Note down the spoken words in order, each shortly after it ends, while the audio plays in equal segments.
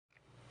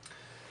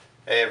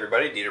Hey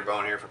everybody, Dieter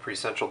Bone here for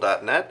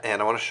PreCentral.net,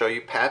 and I want to show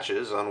you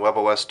patches on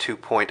webOS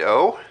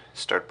 2.0.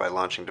 Start by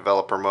launching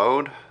developer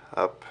mode.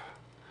 Up,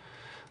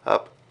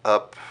 up,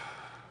 up,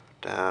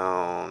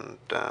 down,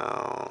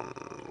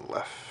 down,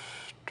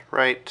 left,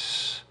 right,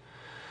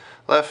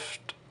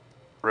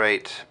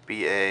 BASTART,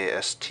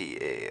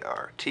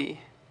 and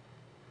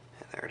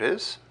there it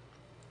is.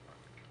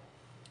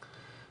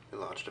 We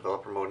launch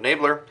developer mode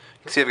enabler.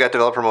 You can see I've got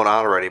developer mode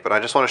on already, but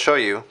I just want to show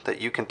you that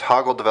you can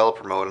toggle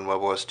developer mode in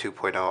webOS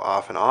 2.0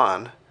 off and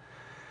on,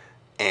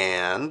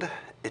 and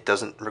it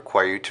doesn't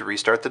require you to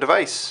restart the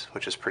device,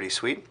 which is pretty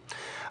sweet.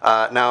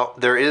 Now,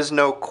 there is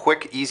no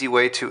quick, easy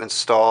way to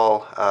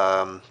install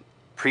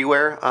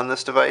freeware on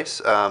this device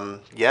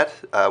yet.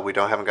 We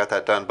haven't got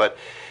that done, but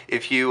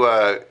if you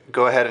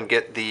go ahead and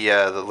get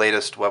the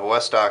latest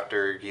webOS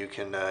Doctor, you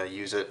can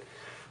use it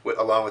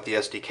along with the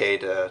SDK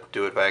to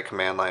do it via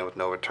command line with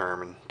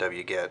novaterm and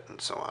wget and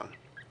so on.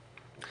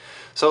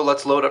 So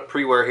let's load up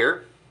freeware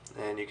here,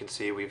 and you can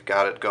see we've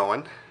got it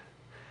going.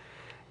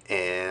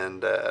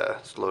 And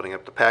it's loading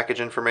up the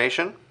package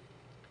information.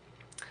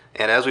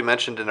 And as we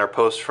mentioned in our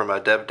post from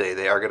Dev Day,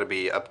 they are going to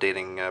be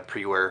updating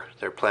freeware.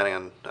 They're planning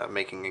on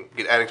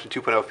adding some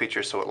 2.0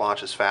 features so it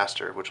launches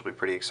faster, which will be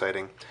pretty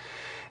exciting.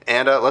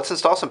 And let's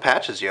install some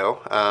patches,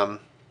 yo.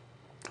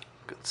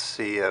 Let's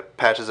see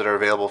patches that are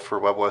available for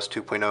webOS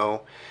 2.0.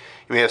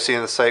 You may have seen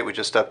on the site we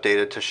just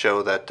updated to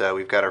show that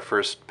we've got our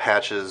first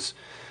patches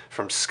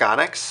from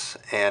Sconix,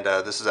 and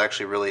this is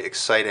actually really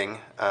exciting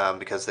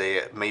because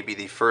they may be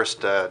the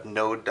first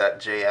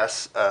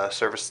Node.js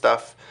service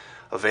stuff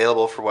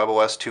available for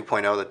webOS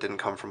 2.0 that didn't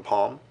come from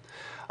Palm.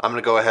 I'm going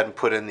to go ahead and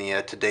put in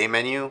the Today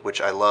menu,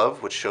 which I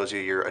love, which shows you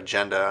your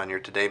agenda on your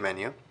Today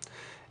menu.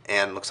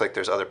 And looks like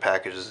there's other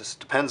packages this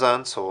depends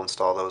on, so we'll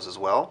install those as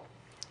well.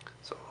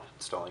 So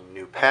installing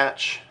new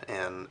patch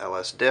and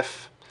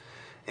lsdiff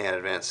and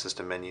advanced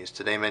system menus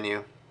Today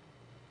menu.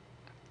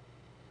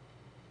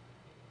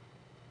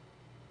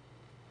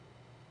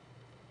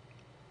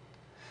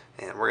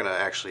 And we're going to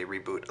actually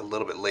reboot a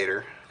little bit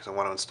later because I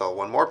want to install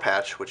one more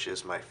patch, which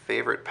is my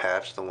favorite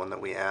patch, the one that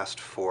we asked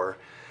for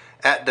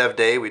at Dev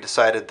Day. We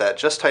decided that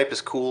just type is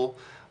cool,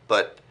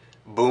 but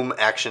boom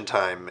action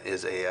time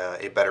is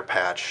a better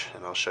patch,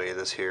 and I'll show you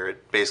this here.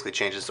 It basically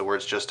changes the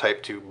words just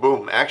type to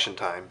boom action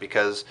time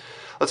because,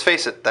 let's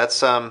face it,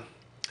 that's what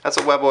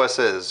webOS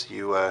is.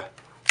 You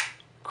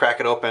crack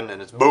it open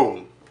and it's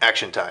boom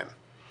action time.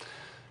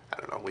 I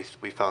don't know,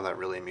 we found that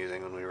really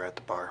amusing when we were at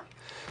the bar.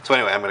 So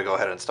anyway, I'm going to go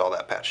ahead and install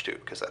that patch too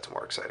because that's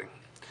more exciting.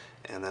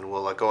 And then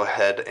we'll go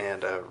ahead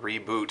and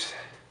reboot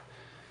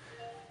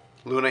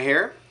Luna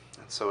here.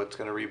 And so it's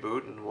going to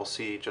reboot, and we'll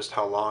see just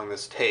how long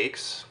this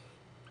takes.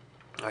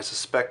 I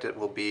suspect it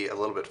will be a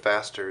little bit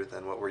faster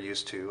than what we're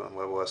used to on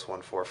webOS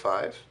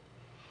 1.4.5.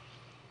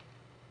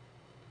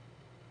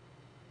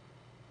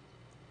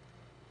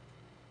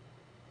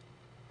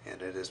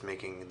 And it is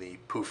making the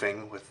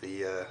poofing with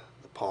the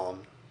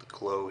palm, the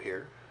glow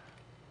here.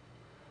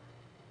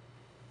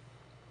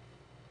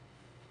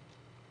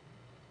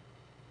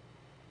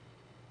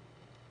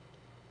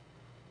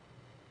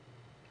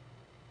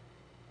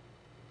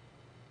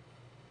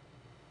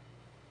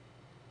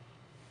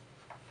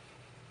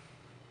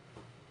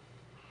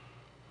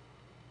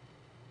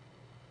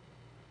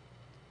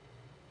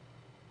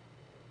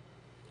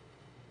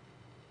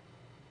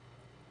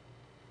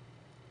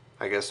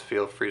 I guess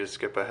feel free to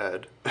skip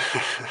ahead.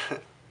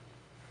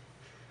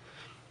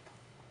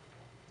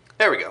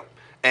 There we go.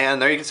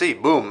 And there you can see,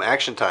 boom,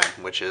 action time,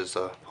 which is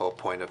the whole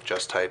point of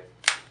just type.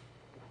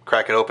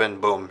 Crack it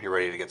open, boom, you're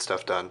ready to get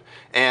stuff done.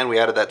 And we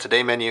added that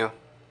Today menu,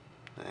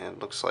 and it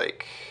looks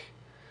like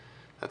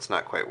that's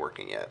not quite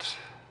working yet.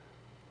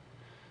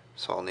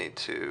 So I'll need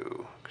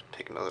to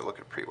take another look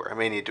at freeware. I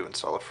may need to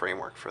install a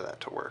framework for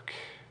that to work.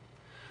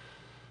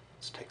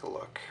 Let's take a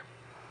look.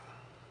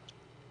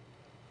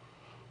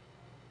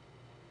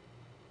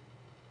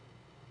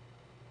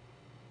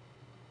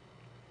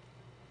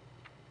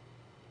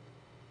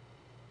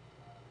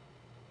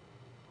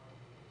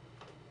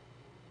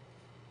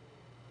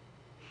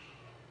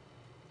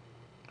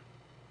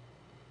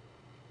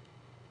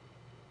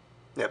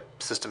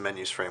 Yep, system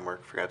menus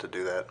framework, forgot to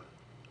do that.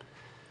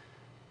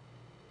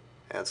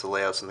 Adds the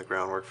layouts and the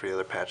groundwork for the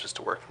other patches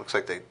to work. Looks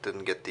like they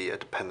didn't get the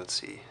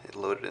dependency it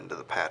loaded into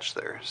the patch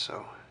there,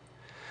 so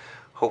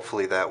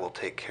hopefully that will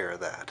take care of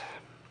that.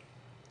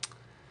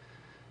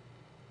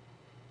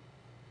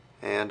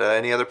 And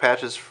any other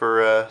patches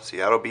for,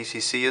 see, Auto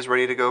BCC is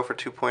ready to go for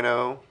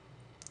 2.0.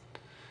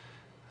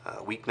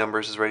 Weak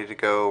numbers is ready to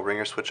go.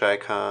 Ringer switch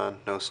icon,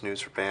 no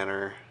snooze for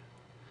banner.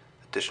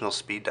 Additional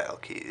speed dial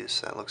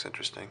keys. That looks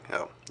interesting.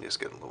 Oh, you just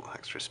get a little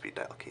extra speed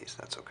dial keys.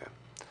 That's okay.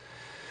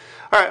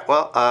 All right,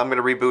 well, I'm going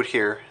to reboot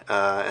here,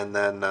 and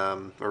then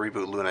or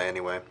reboot Luna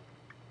anyway.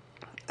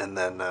 And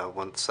then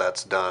once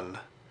that's done,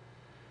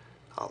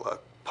 I'll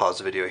pause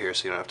the video here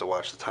so you don't have to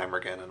watch the timer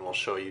again, and we'll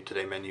show you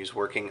Today menus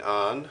working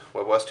on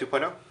webOS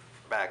 2.0.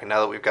 Back, and now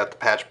that we've got the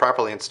patch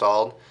properly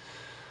installed,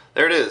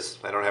 there it is.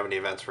 I don't have any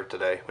events for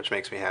today, which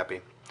makes me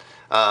happy.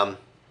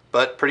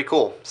 but pretty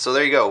cool. So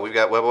there you go. We've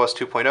got webOS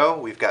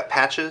 2.0, we've got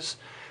patches,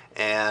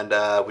 and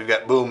we've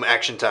got boom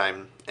action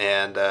time.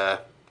 And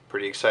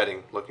pretty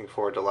exciting. Looking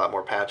forward to a lot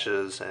more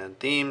patches and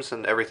themes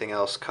and everything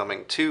else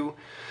coming to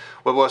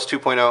webOS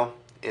 2.0.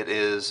 It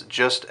is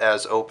just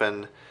as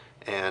open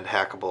and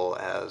hackable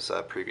as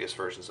previous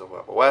versions of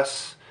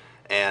webOS.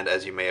 And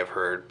as you may have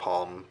heard,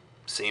 Palm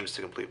seems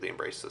to completely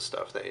embrace this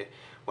stuff. They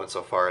went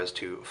so far as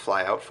to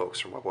fly out folks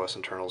from webOS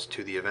internals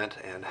to the event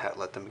and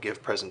let them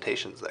give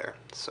presentations there.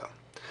 So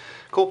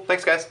cool.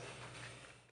 Thanks, guys.